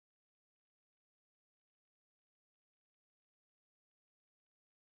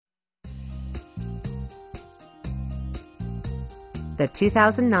the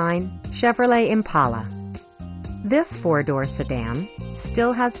 2009 Chevrolet Impala. This four-door sedan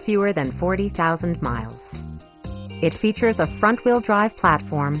still has fewer than 40,000 miles. It features a front-wheel drive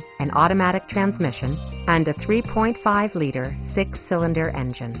platform, an automatic transmission, and a 3.5-liter six-cylinder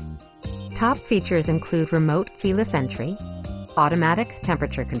engine. Top features include remote keyless entry, automatic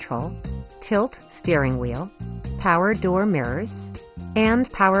temperature control, tilt steering wheel, power door mirrors, and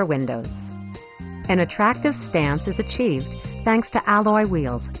power windows. An attractive stance is achieved thanks to alloy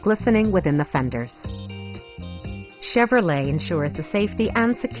wheels glistening within the fenders. Chevrolet ensures the safety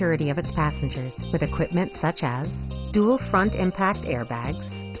and security of its passengers with equipment such as dual front impact airbags,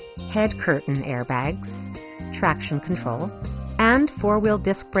 head curtain airbags, traction control, and four-wheel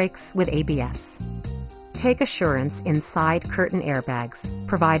disc brakes with ABS. Take assurance in side curtain airbags,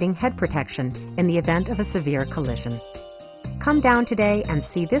 providing head protection in the event of a severe collision. Come down today and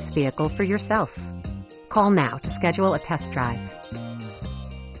see this vehicle for yourself. Call now to schedule a test drive.